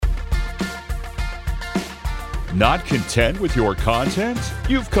Not content with your content?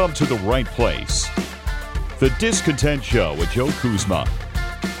 You've come to the right place. The Discontent Show with Joe Kuzma.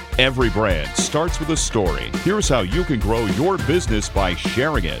 Every brand starts with a story. Here's how you can grow your business by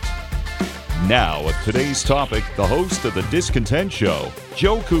sharing it. Now, with today's topic, the host of The Discontent Show,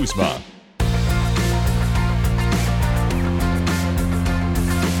 Joe Kuzma.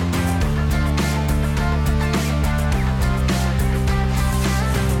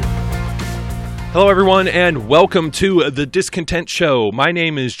 Hello, everyone, and welcome to The Discontent Show. My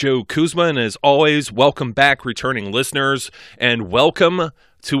name is Joe Kuzma, and as always, welcome back, returning listeners, and welcome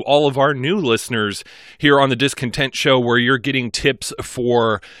to all of our new listeners here on The Discontent Show, where you're getting tips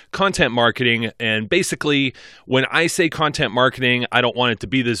for content marketing. And basically, when I say content marketing, I don't want it to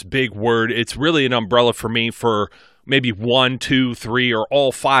be this big word. It's really an umbrella for me for maybe 1, 2, 3, or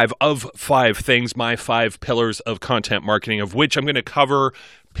all 5 of 5 things, my 5 pillars of content marketing, of which I'm going to cover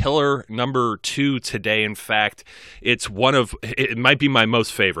pillar number 2 today. In fact, it might be my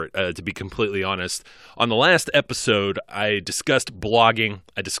most favorite, to be completely honest. On the last episode, I discussed blogging.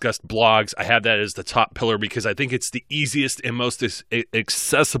 I discussed blogs. I have that as the top pillar because I think it's the easiest and most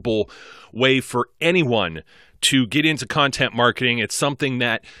accessible way for anyone to get into content marketing. It's something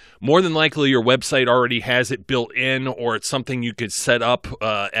that more than likely your website already has it built in, or it's something you could set up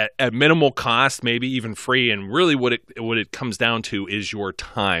at minimal cost, maybe even free. And really what it comes down to is your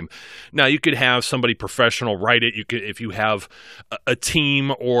time. Now, you could have somebody professional write it. You could, if you have a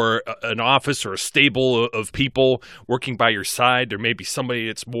team or an office or a stable of people working by your side, there may be somebody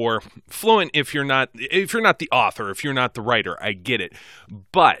that's more fluent if you're not the author, if you're not the writer. I get it.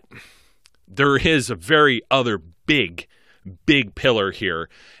 But there is a very other big pillar here.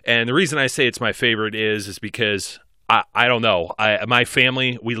 And the reason I say it's my favorite is because I don't know. My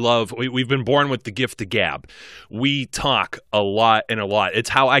family, we've been born with the gift of gab. We talk a lot. It's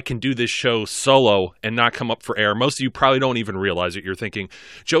how I can do this show solo and not come up for air. Most of you probably don't even realize it. You're thinking,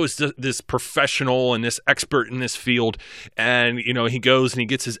 Joe is this professional and this expert in this field, and he goes and he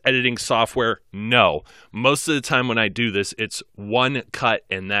gets his editing software. No. Most of the time when I do this, it's one cut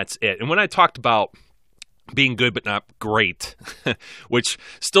and that's it. And when I talked about being good but not great, which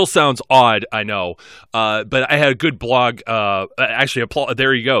still sounds odd, I know. But I had a good blog.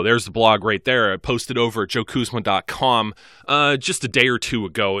 There you go. There's the blog right there. I posted over at joekuzma.com just a day or two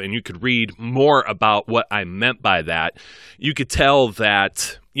ago, and you could read more about what I meant by that. You could tell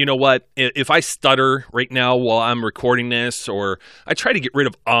that, you know what, if I stutter right now while I'm recording this, or I try to get rid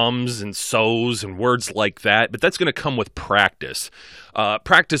of ums and so's and words like that, but that's going to come with practice.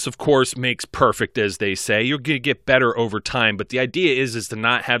 Practice, of course, makes perfect, as they say. You're going to get better over time, but the idea is to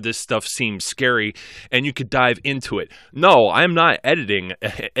not have this stuff seem scary, and you could dive into it. No, I'm not editing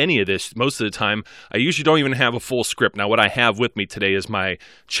any of this most of the time. I usually don't even have a full script. Now, what I have with me today is my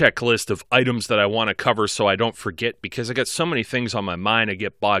checklist of items that I want to cover so I don't forget, because I got so many things on my mind, I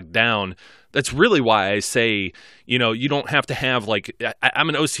get bogged down. That's really why I say, you don't have to have I'm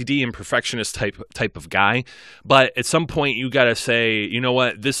an OCD and perfectionist type of guy, but at some point you got to say, you know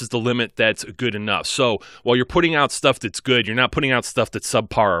what, this is the limit that's good enough. So while you're putting out stuff that's good, you're not putting out stuff that's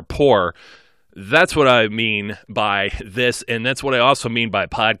subpar or poor. That's what I mean by this, and that's what I also mean by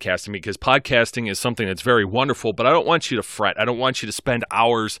podcasting, because podcasting is something that's very wonderful, but I don't want you to fret. I don't want you to spend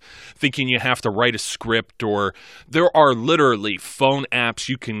hours thinking you have to write a script, or there are literally phone apps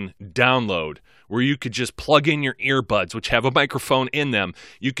you can download where you could just plug in your earbuds, which have a microphone in them.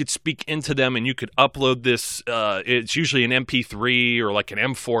 You could speak into them, and you could upload this. It's usually an MP3 or like an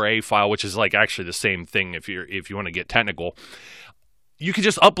M4A file, which is actually the same thing if you want to get technical. You could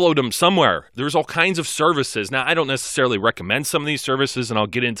just upload them somewhere. There's all kinds of services. Now, I don't necessarily recommend some of these services, and I'll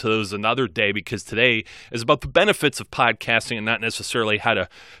get into those another day, because today is about the benefits of podcasting and not necessarily how to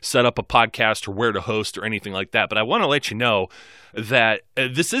set up a podcast or where to host or anything like that. But I want to let you know that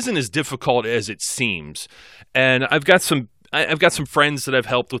this isn't as difficult as it seems. And I've got some friends that I've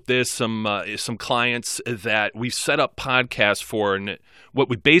helped with this, some clients that we've set up podcasts for, and what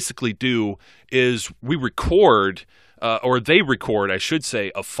we basically do is we record, or they record, I should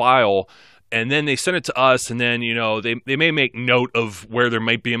say, a file, and then they send it to us, and then, they may make note of where there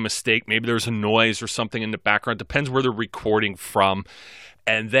might be a mistake. Maybe there's a noise or something in the background. Depends where they're recording from.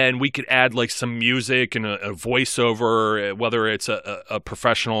 And then we could add some music and a voiceover, whether it's a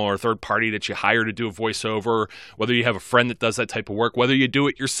professional or a third party that you hire to do a voiceover, whether you have a friend that does that type of work, whether you do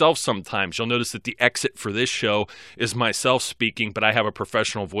it yourself sometimes. You'll notice that the exit for this show is myself speaking, but I have a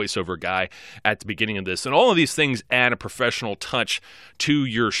professional voiceover guy at the beginning of this. And all of these things add a professional touch to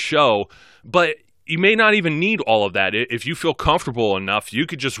your show. But you may not even need all of that. If you feel comfortable enough, you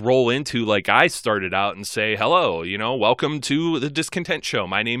could just roll into, like I started out, and say, hello, welcome to the Discontent Show.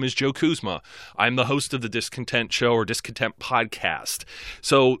 My name is Joe Kuzma. I'm the host of the Discontent Show or Discontent Podcast.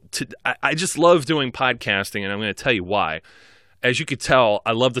 So I just love doing podcasting, and I'm going to tell you why. As you could tell,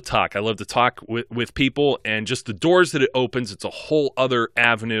 I love to talk. I love to talk with people, and just the doors that it opens, it's a whole other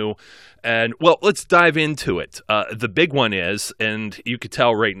avenue. And, well, let's dive into it. The big one is, and you could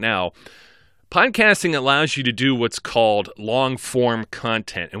tell right now, podcasting allows you to do what's called long-form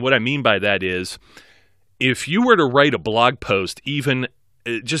content. And what I mean by that is, if you were to write a blog post, even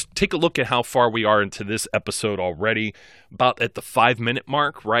just take a look at how far we are into this episode already, about at the 5-minute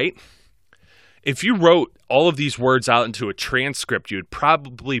mark, right? If you wrote all of these words out into a transcript, you'd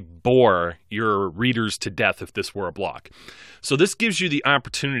probably bore your readers to death if this were a blog. So this gives you the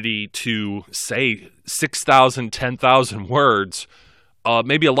opportunity to say 6,000, 10,000 words,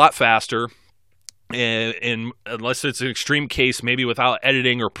 maybe a lot faster, and unless it's an extreme case, maybe without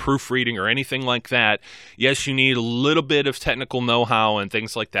editing or proofreading or anything like that. Yes, you need a little bit of technical know-how and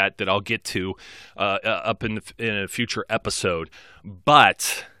things like that I'll get to up in a future episode.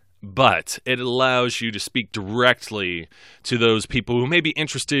 But it allows you to speak directly to those people who may be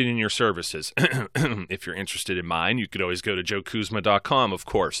interested in your services. If you're interested in mine, you could always go to joekuzma.com, of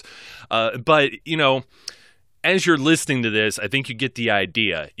course. But as you're listening to this, I think you get the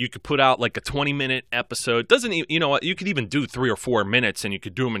idea. You could put out like a 20-minute episode. Doesn't even, you could even do 3 or 4 minutes, and you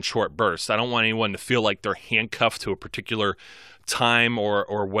could do them in short bursts. I don't want anyone to feel like they're handcuffed to a particular time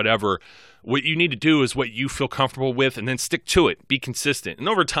or whatever. What you need to do is what you feel comfortable with, and then stick to it. Be consistent. And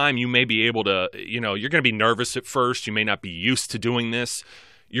over time, you may be able to, you're going to be nervous at first. You may not be used to doing this.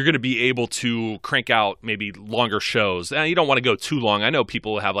 You're going to be able to crank out maybe longer shows. Now, you don't want to go too long. I know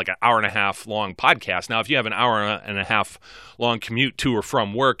people have like an hour and a half long podcast. Now, if you have an hour and a half long commute to or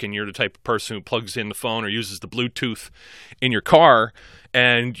from work, and you're the type of person who plugs in the phone or uses the Bluetooth in your car,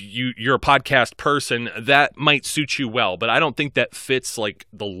 and you're a podcast person, that might suit you well. But I don't think that fits like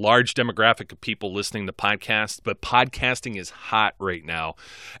the large demographic of people listening to podcasts. But podcasting is hot right now.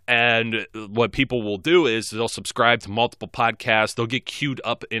 And what people will do is they'll subscribe to multiple podcasts. They'll get queued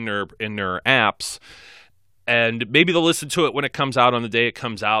up in their apps. And maybe they'll listen to it when it comes out on the day it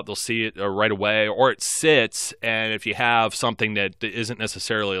comes out. They'll see it right away, or it sits. And if you have something that isn't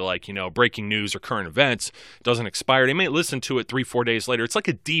necessarily like, breaking news or current events, doesn't expire, they may listen to it 3-4 days later. It's like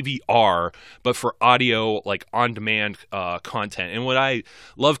a DVR, but for audio, like on-demand content. And what I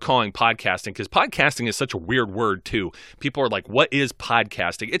love calling podcasting, because podcasting is such a weird word too. People are like, what is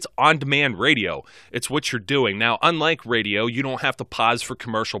podcasting? It's on-demand radio. It's what you're doing. Now, unlike radio, you don't have to pause for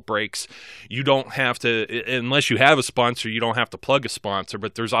commercial breaks. You don't have to... Unless you have a sponsor, you don't have to plug a sponsor,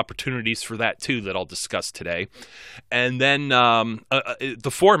 but there's opportunities for that too that I'll discuss today. And then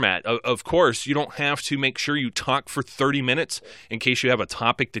the format, of course, you don't have to make sure you talk for 30 minutes in case you have a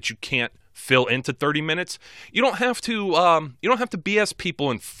topic that you can't fill into 30 minutes. You don't have to BS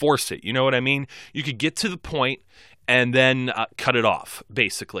people and force it. You know what I mean? You could get to the point and then cut it off,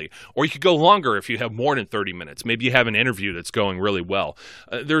 basically. Or you could go longer if you have more than 30 minutes. Maybe you have an interview that's going really well.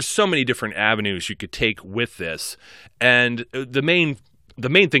 There's so many different avenues you could take with this. And the main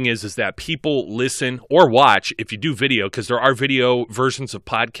thing is that people listen or watch if you do video, because there are video versions of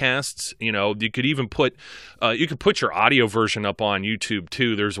podcasts. You could even put your audio version up on YouTube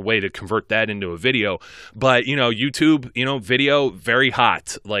too. There's a way to convert that into a video. But YouTube, video, very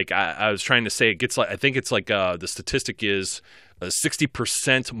hot. Like I was trying to say, it gets like, I think it's like the statistic is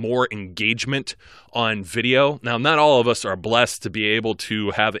 60% more engagement on video. Now, not all of us are blessed to be able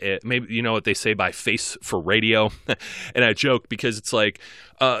to have it. Maybe what they say by face for radio. And I joke because it's like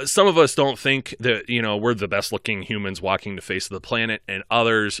some of us don't think that we're the best looking humans walking the face of the planet, and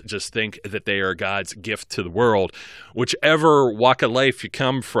others just think that they are God's gift to the world. Whichever walk of life you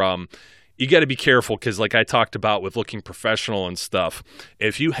come from, you got to be careful, because like I talked about with looking professional and stuff,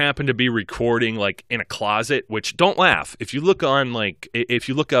 if you happen to be recording like in a closet, which don't laugh, if you look up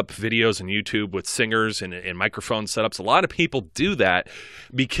videos on YouTube with singers and microphone setups, a lot of people do that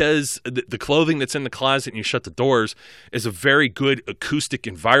because the clothing that's in the closet and you shut the doors is a very good acoustic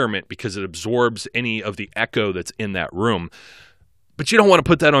environment because it absorbs any of the echo that's in that room. But you don't want to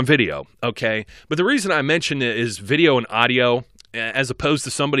put that on video, okay? But the reason I mention it is video and audio, as opposed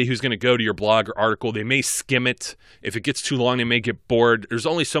to somebody who's going to go to your blog or article, they may skim it. If it gets too long, they may get bored. There's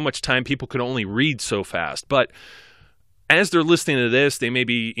only so much time. People can only read so fast. But as they're listening to this, they may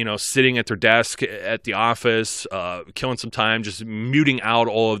be, sitting at their desk at the office, killing some time, just muting out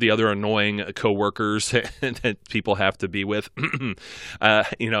all of the other annoying coworkers that people have to be with.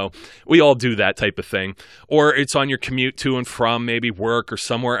 We all do that type of thing. Or it's on your commute to and from maybe work or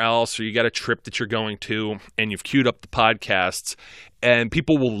somewhere else, or you got a trip that you're going to, and you've queued up the podcasts. And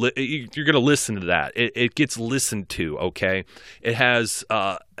people you're going to listen to that. It gets listened to, okay? It has,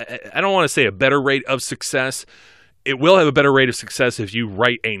 I don't want to say a better rate of success. It will have a better rate of success if you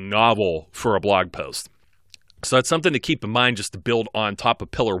write a novel for a blog post. So that's something to keep in mind, just to build on top of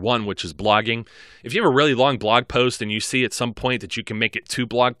pillar one, which is blogging. If you have a really long blog post and you see at some point that you can make it 2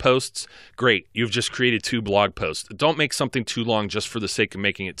 blog posts, great. You've just created 2 blog posts. Don't make something too long just for the sake of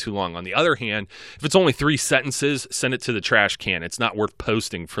making it too long. On the other hand, if it's only 3 sentences, send it to the trash can. It's not worth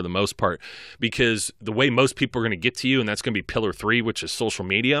posting for the most part, because the way most people are going to get to you, and that's going to be pillar 3, which is social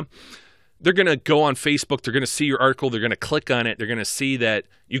media, they're going to go on Facebook, they're going to see your article, they're going to click on it, they're going to see that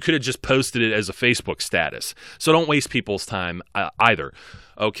you could have just posted it as a Facebook status. So don't waste people's time either,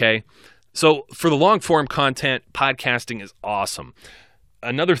 okay? So for the long-form content, podcasting is awesome.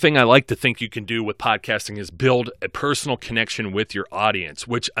 Another thing I like to think you can do with podcasting is build a personal connection with your audience,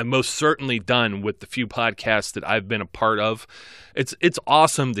 which I've most certainly done with the few podcasts that I've been a part of. It's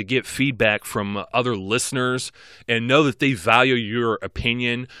awesome to get feedback from other listeners and know that they value your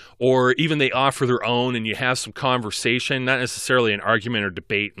opinion, or even they offer their own and you have some conversation, not necessarily an argument or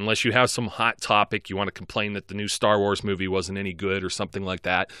debate, unless you have some hot topic you want to complain that the new Star Wars movie wasn't any good or something like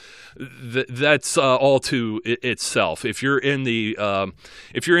that. That's all to itself. If you're into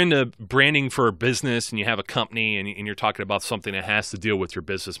branding for a business and you have a company and you're talking about something that has to deal with your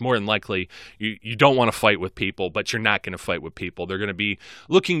business, more than likely you don't want to fight with people, but you're not going to fight with people. They're going to be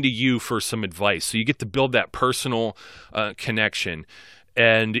looking to you for some advice. So you get to build that personal connection.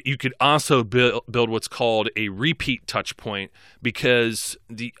 And you could also build what's called a repeat touch point, because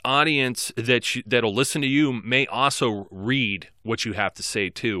the audience that'll listen to you may also read what you have to say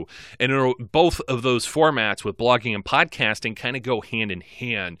too. And both of those formats with blogging and podcasting kind of go hand in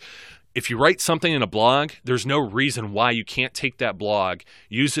hand. If you write something in a blog, there's no reason why you can't take that blog,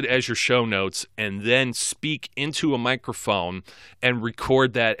 use it as your show notes, and then speak into a microphone and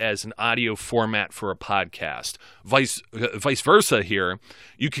record that as an audio format for a podcast. Vice versa here,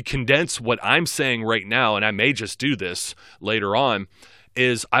 you could condense what I'm saying right now, and I may just do this later on,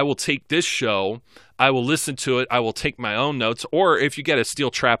 is I will take this show, I will listen to it, I will take my own notes, or if you get a steel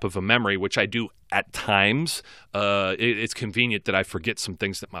trap of a memory, which I do at times, it's convenient that I forget some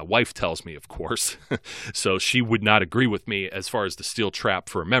things that my wife tells me, of course. So she would not agree with me as far as the steel trap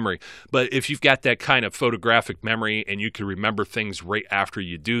for a memory. But if you've got that kind of photographic memory and you can remember things right after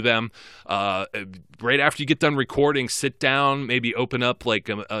you do them, right after you get done recording, sit down, maybe open up like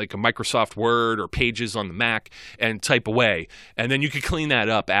a Microsoft Word or Pages on the Mac and type away. And then you can clean that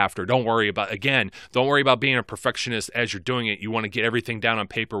up after. Don't worry about being a perfectionist as you're doing it. You want to get everything down on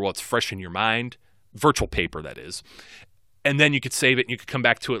paper while it's fresh in your mind. Virtual paper, that is. And then you could save it and you could come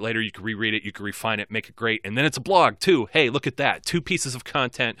back to it later. You could reread it, you could refine it, make it great. And then it's a blog too. Hey, look at that. 2 pieces of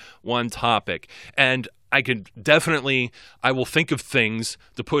content, 1 topic. And I will think of things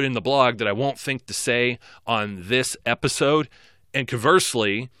to put in the blog that I won't think to say on this episode. And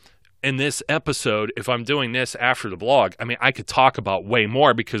conversely, in this episode, if I'm doing this after the blog, I could talk about way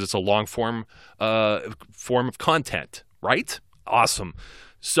more because it's a long form of content, right? Awesome.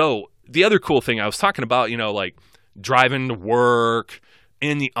 So the other cool thing I was talking about, like driving to work,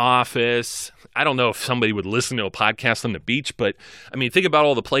 in the office. I don't know if somebody would listen to a podcast on the beach, but think about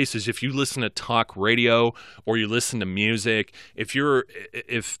all the places. If you listen to talk radio or you listen to music,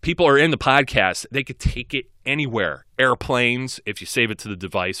 if people are in the podcast, they could take it anywhere. Airplanes, if you save it to the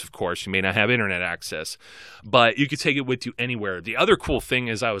device, of course, you may not have internet access, but you could take it with you anywhere. The other cool thing,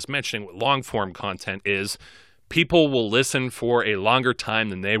 as I was mentioning with long form content, is people will listen for a longer time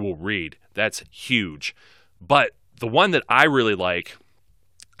than they will read. That's huge. But the one that I really like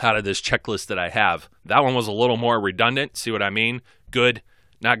out of this checklist that I have, that one was a little more redundant. See what I mean? Good,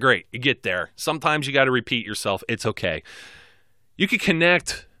 not great. You get there. Sometimes you got to repeat yourself. It's okay. You can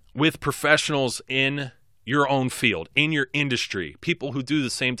connect with professionals in your own field, in your industry, people who do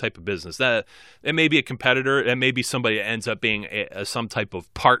the same type of business. That it may be a competitor, it may be somebody that ends up being some type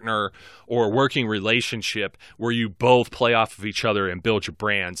of partner or a working relationship where you both play off of each other and build your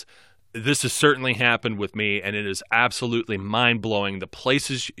brands. This has certainly happened with me, and it is absolutely mind-blowing the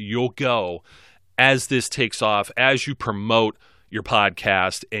places you'll go as this takes off, as you promote your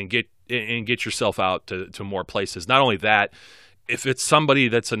podcast and get yourself out to more places. Not only that, if it's somebody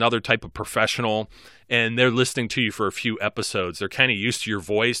that's another type of professional and they're listening to you for a few episodes, they're kind of used to your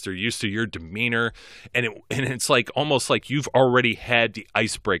voice, they're used to your demeanor, and it's like almost like you've already had the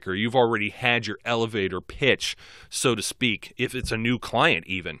icebreaker, you've already had your elevator pitch, so to speak, if it's a new client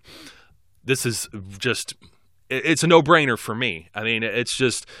even. This is just, it's a no-brainer for me. I mean, it's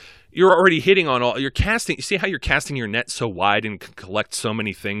just, you're already hitting on all, you're casting, you see how you're casting your net so wide and can collect so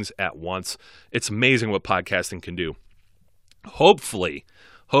many things at once? It's amazing what podcasting can do. Hopefully,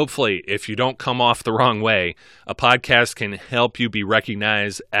 if you don't come off the wrong way, a podcast can help you be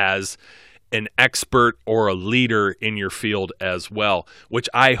recognized as an expert or a leader in your field as well, which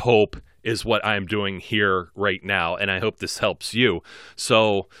I hope is what I'm doing here right now, and I hope this helps you.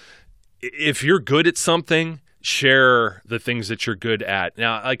 So if you're good at something, share the things that you're good at.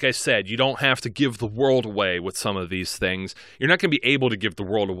 Now, like I said, you don't have to give the world away with some of these things. You're not going to be able to give the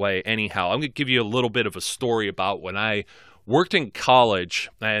world away anyhow. I'm going to give you a little bit of a story about when I worked in college.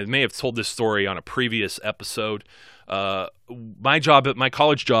 I may have told this story on a previous episode. My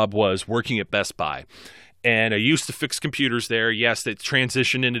college job was working at Best Buy. And I used to fix computers there. Yes, they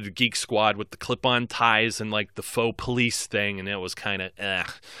transitioned into the Geek Squad with the clip-on ties and like the faux police thing, and it was kind of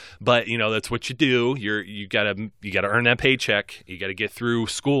But you know, that's what you do. You gotta earn that paycheck. You gotta get through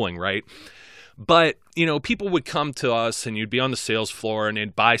schooling, right? But, you know, people would come to us and you'd be on the sales floor and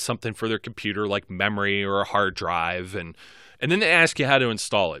they'd buy something for their computer like memory or a hard drive. And then they ask you how to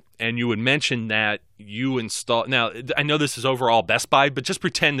install it. And you would mention that you install. Now, I know this is overall Best Buy, but just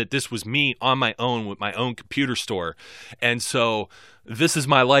pretend that this was me on my own with my own computer store. And so this is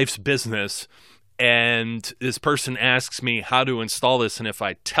my life's business. And this person asks me how to install this, and if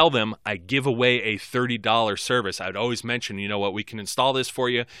I tell them, I give away a $30 service. I would always mention, you know what, we can install this for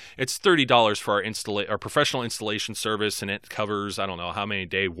you. It's $30 for our professional installation service, and it covers, I don't know how many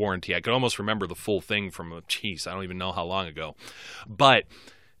day warranty. I could almost remember the full thing from, I don't even know how long ago. But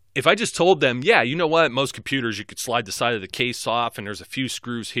if I just told them, yeah, you know what, most computers, you could slide the side of the case off, and there's a few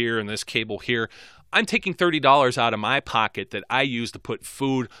screws here and this cable here, I'm taking $30 out of my pocket that I use to put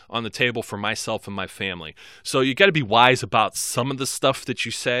food on the table for myself and my family. So you got to be wise about some of the stuff that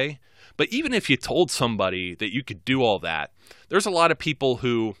you say. But even if you told somebody that you could do all that, there's a lot of people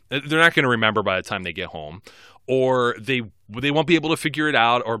who they're not going to remember by the time they get home, or they won't be able to figure it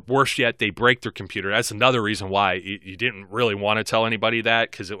out, or worse yet, they break their computer. That's another reason why you didn't really want to tell anybody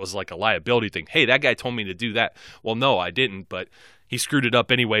that, because it was like a liability thing. Hey, that guy told me to do that. Well, no, I didn't, but he screwed it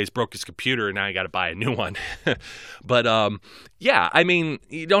up anyways, broke his computer, and now I got to buy a new one. But yeah, I mean,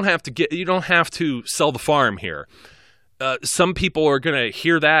 you don't have to sell the farm here. Some people are going to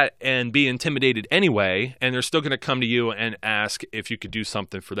hear that and be intimidated anyway, and they're still going to come to you and ask if you could do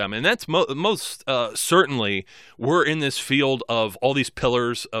something for them. And that's most certainly, we're in this field of all these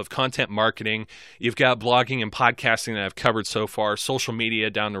pillars of content marketing. You've got blogging and podcasting that I've covered so far, social media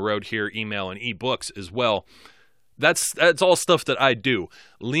down the road here, email and ebooks as well. That's all stuff that I do.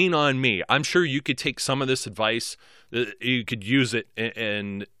 Lean on me. I'm sure you could take some of this advice, you could use it,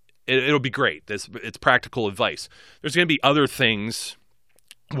 and it'll be great. It's practical advice. There's going to be other things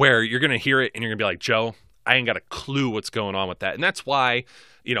where you're going to hear it and you're going to be like, Joe, I ain't got a clue what's going on with that. And that's why,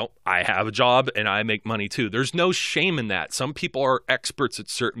 you know, I have a job and I make money too. There's no shame in that. Some people are experts at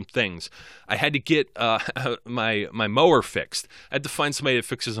certain things. I had to get my mower fixed. I had to find somebody that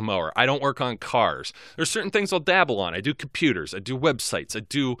fixes a mower. I don't work on cars. There's certain things I'll dabble on. I do computers. I do websites. I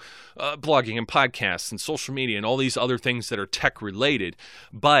do blogging and podcasts and social media and all these other things that are tech related.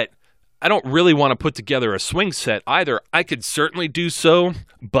 But I don't really want to put together a swing set either. I could certainly do so,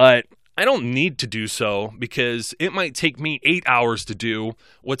 but I don't need to do so because it might take me 8 hours to do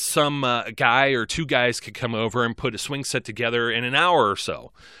what some guy or two guys could come over and put a swing set together in an hour or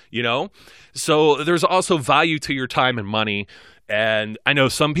so, you know? So there's also value to your time and money. And I know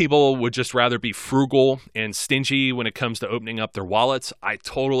some people would just rather be frugal and stingy when it comes to opening up their wallets. I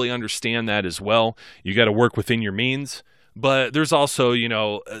totally understand that as well. You got to work within your means. But there's also, you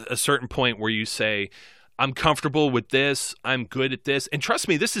know, a certain point where you say, I'm comfortable with this. I'm good at this. And trust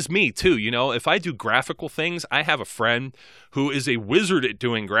me, this is me too. You know, if I do graphical things, I have a friend who is a wizard at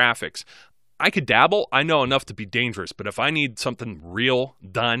doing graphics. I could dabble. I know enough to be dangerous. But if I need something real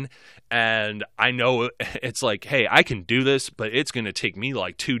done and I know it's like, hey, I can do this, but it's going to take me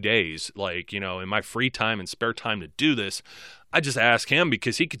like 2 days, like, you know, in my free time and spare time to do this, I just ask him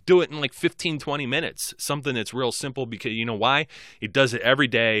because he could do it in like 15, 20 minutes. Something that's real simple because you know why? He does it every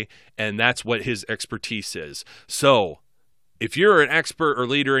day, and that's what his expertise is. So if you're an expert or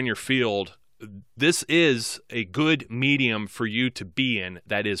leader in your field, this is a good medium for you to be in,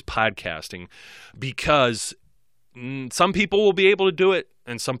 that is podcasting, because some people will be able to do it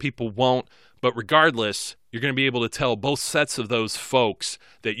and some people won't. But regardless, You're going to be able to tell both sets of those folks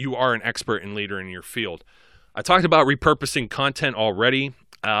that you are an expert and leader in your field. I talked about repurposing content already.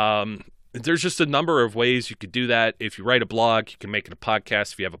 There's just a number of ways you could do that. If you write a blog, you can make it a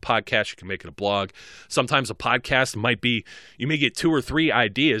podcast. If you have a podcast, you can make it a blog. Sometimes a podcast might be, you may get 2 or 3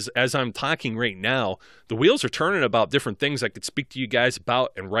 ideas. As I'm talking right now, the wheels are turning about different things I could speak to you guys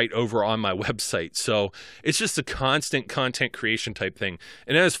about and write over on my website. So it's just a constant content creation type thing.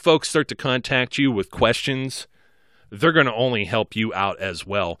 And as folks start to contact you with questions, they're going to only help you out as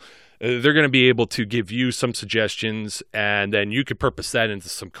well. They're going to be able to give you some suggestions, and then you could purpose that into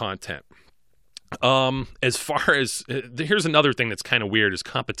some content. As far as, here's another thing that's kind of weird is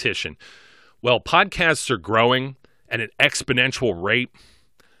competition. Well, podcasts are growing at an exponential rate.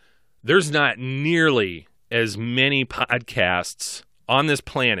 There's not nearly as many podcasts on this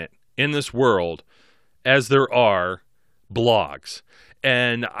planet, in this world, as there are blogs.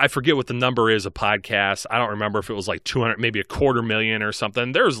 And I forget what the number is of podcasts. I don't remember if it was like 200, maybe 250,000 or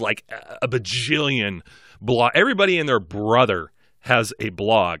something. There's like a bajillion blog. Everybody and their brother has a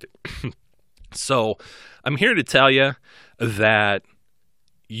blog. So I'm here to tell you that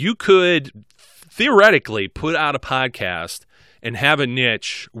you could theoretically put out a podcast and have a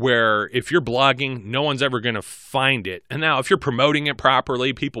niche where if you're blogging, no one's ever going to find it. And now if you're promoting it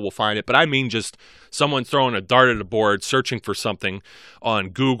properly, people will find it. But I mean just someone throwing a dart at a board, searching for something on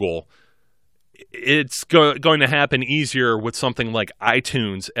Google. It's going to happen easier with something like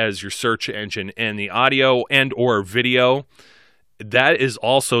iTunes as your search engine, and the audio and or video. That is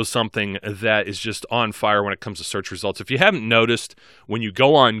also something that is just on fire when it comes to search results. If you haven't noticed, when you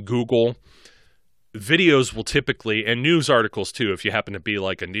go on Google, videos will typically, and news articles too, if you happen to be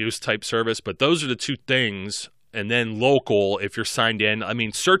like a news type service, but those are the 2 things. And then local, if you're signed in. I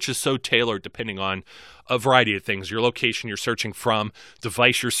mean, search is so tailored depending on a variety of things. Your location you're searching from,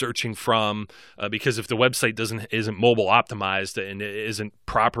 device you're searching from, because if the website isn't mobile optimized and it isn't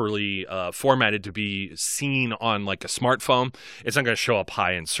properly formatted to be seen on like a smartphone, it's not going to show up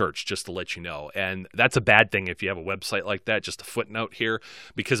high in search, just to let you know. And that's a bad thing if you have a website like that. Just a footnote here,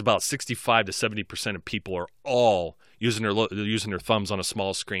 because about 65 to 70% of people are all using their thumbs on a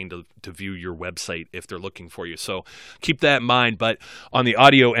small screen to view your website if they're looking for you. So keep that in mind. But on the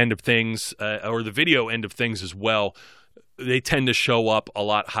audio end of things, or the video end of things as well, they tend to show up a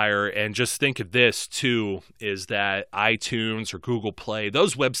lot higher. And just think of this too, is that iTunes or Google Play,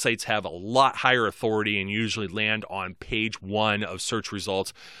 those websites have a lot higher authority and usually land on page 1 of search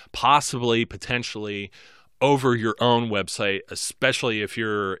results, potentially over your own website, especially if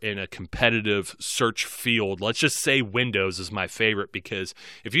you're in a competitive search field. Let's just say Windows is my favorite, because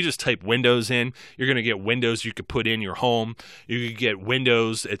if you just type Windows in, you're going to get Windows you could put in your home. You could get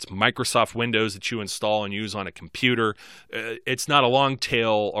Windows, it's Microsoft Windows that you install and use on a computer. It's not a long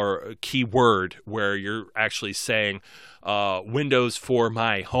tail or a keyword where you're actually saying Windows for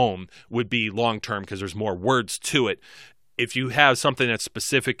my home would be long term, because there's more words to it. If you have something that's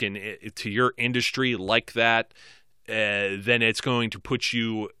specific to your industry like that, then it's going to put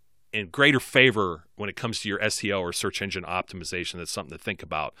you in greater favor when it comes to your SEO or search engine optimization. That's something to think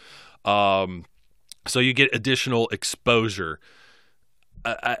about. So you get additional exposure.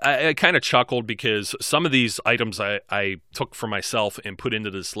 I kind of chuckled because some of these items I took for myself and put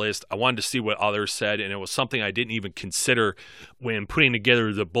into this list. I wanted to see what others said, and it was something I didn't even consider when putting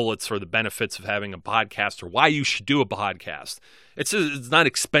together the bullets for the benefits of having a podcast or why you should do a podcast. It's not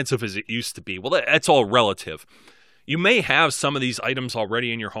expensive as it used to be. Well, that's all relative. You may have some of these items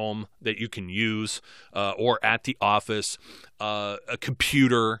already in your home that you can use, or at the office, a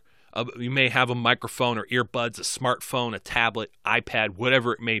computer. You may have a microphone or earbuds, a smartphone, a tablet, iPad,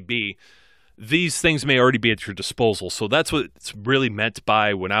 whatever it may be. These things may already be at your disposal. So that's what it's really meant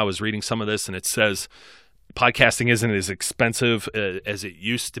by when I was reading some of this, and it says podcasting isn't as expensive as it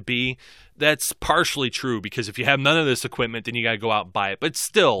used to be. That's partially true, because if you have none of this equipment, then you got to go out and buy it. But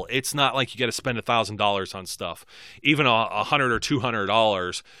still, it's not like you got to spend $1,000 on stuff. Even $100 or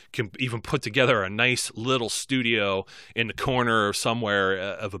 $200 can even put together a nice little studio in the corner or somewhere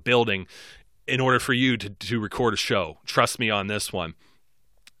of a building in order for you to record a show. Trust me on this one.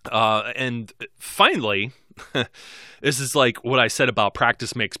 And finally, this is like what I said about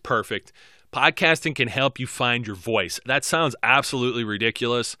practice makes perfect. Podcasting can help you find your voice. That sounds absolutely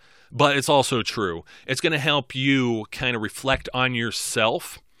ridiculous, but it's also true. It's going to help you kind of reflect on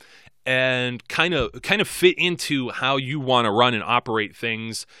yourself and kind of fit into how you want to run and operate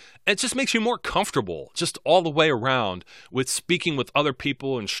things It just makes you more comfortable just all the way around with speaking with other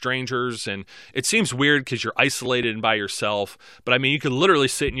people and strangers. And it seems weird because you're isolated and by yourself. But I mean, you could literally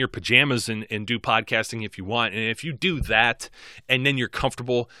sit in your pajamas and do podcasting if you want. And if you do that and then you're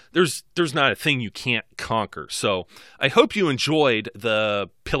comfortable, there's not a thing you can't conquer. So I hope you enjoyed the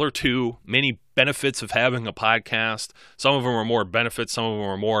Pillar 2 mini benefits of having a podcast. Some of them are more benefits, some of them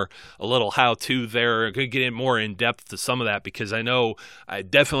are more a little how-to there. I'm going to get in more in depth to some of that because I know I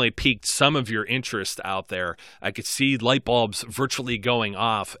definitely piqued some of your interest out there. I could see light bulbs virtually going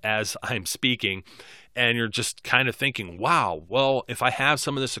off as I'm speaking. And you're just kind of thinking, wow, well, if I have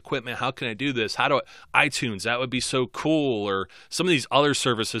some of this equipment, how can I do this? How do iTunes, that would be so cool. Or some of these other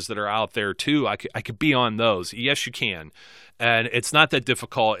services that are out there too, I could be on those. Yes, you can. And it's not that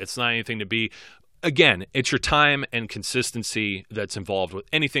difficult. It's not anything to be. Again, it's your time and consistency that's involved with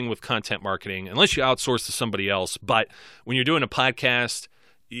anything with content marketing, unless you outsource to somebody else. But when you're doing a podcast,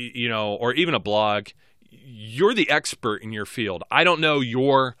 or even a blog, you're the expert in your field. I don't know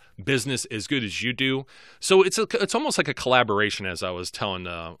your business as good as you do. So it's almost like a collaboration, as I was telling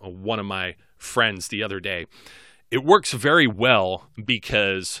one of my friends the other day. It works very well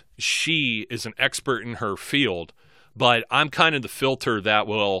because she is an expert in her field, but I'm kind of the filter that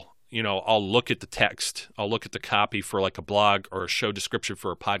will, I'll look at the text. I'll look at the copy for like a blog or a show description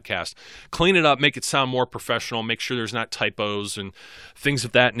for a podcast, clean it up, make it sound more professional, make sure there's not typos and things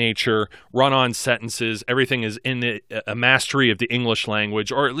of that nature, run-on sentences. Everything is in a mastery of the English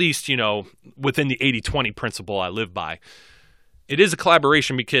language, or at least, within the 80-20 principle I live by. It is a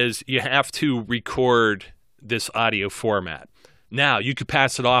collaboration because you have to record this audio format. Now, you could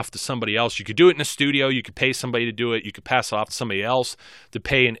pass it off to somebody else. You could do it in a studio. You could pay somebody to do it. You could pass it off to somebody else to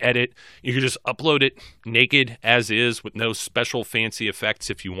pay and edit. You could just upload it naked as is with no special fancy effects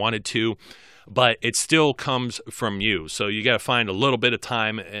if you wanted to. But it still comes from you. So you got to find a little bit of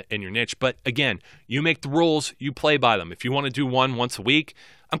time in your niche. But again, you make the rules. You play by them. If you want to do one once a week,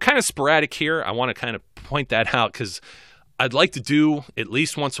 I'm kind of sporadic here. I want to kind of point that out because I'd like to do at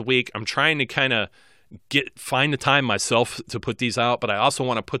least once a week. I'm trying to kind of find the time myself to put these out, but I also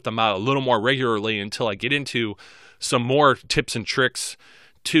want to put them out a little more regularly until I get into some more tips and tricks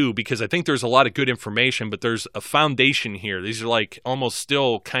too, because I think there's a lot of good information, but there's a foundation here. These are like almost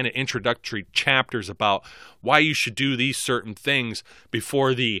still kind of introductory chapters about why you should do these certain things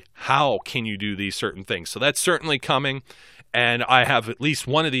before the how can you do these certain things. So that's certainly coming, and I have at least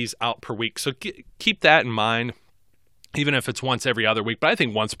one of these out per week. So keep that in mind, even if it's once every other week. But I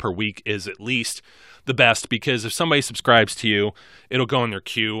think once per week is at least the best, because if somebody subscribes to you, it'll go in their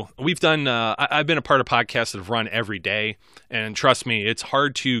queue. We've done, I've been a part of podcasts that have run every day, and trust me, it's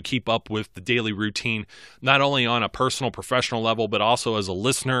hard to keep up with the daily routine, not only on a personal, professional level, but also as a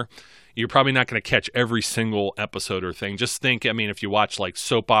listener. You're probably not going to catch every single episode or thing. Just think, if you watch like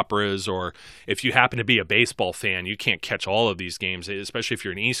soap operas, or if you happen to be a baseball fan, you can't catch all of these games, especially if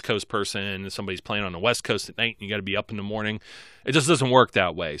you're an East Coast person and somebody's playing on the West Coast at night and you got to be up in the morning. It just doesn't work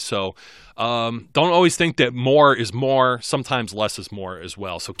that way. So don't always think that more is more. Sometimes less is more as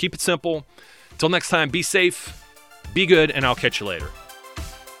well. So keep it simple. Until next time, be safe, be good, and I'll catch you later.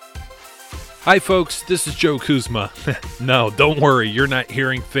 Hi folks, this is Joe Kuzma. No, don't worry, you're not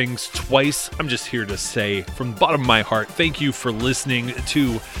hearing things twice. I'm just here to say from the bottom of my heart, thank you for listening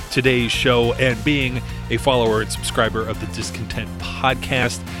to today's show and being a follower and subscriber of the Discontent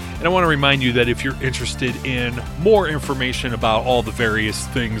Podcast. And I want to remind you that if you're interested in more information about all the various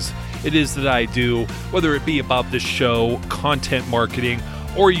things it is that I do, whether it be about this show, content marketing,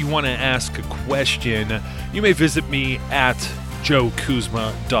 or you want to ask a question, you may visit me at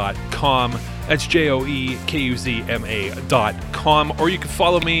joekuzma.com. That's JOEKUZMA.com. Or you can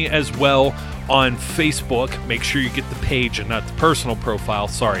follow me as well on Facebook. Make sure you get the page and not the personal profile.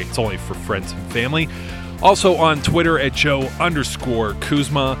 Sorry, it's only for friends and family. Also on Twitter at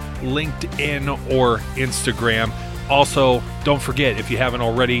Joe_Kuzma, LinkedIn or Instagram. Also, don't forget, if you haven't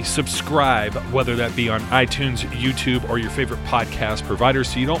already, subscribe, whether that be on iTunes, YouTube, or your favorite podcast provider,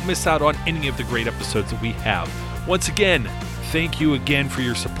 so you don't miss out on any of the great episodes that we have. Once again, thank you again for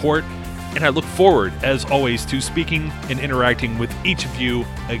your support, and I look forward, as always, to speaking and interacting with each of you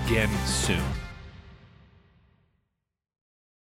again soon.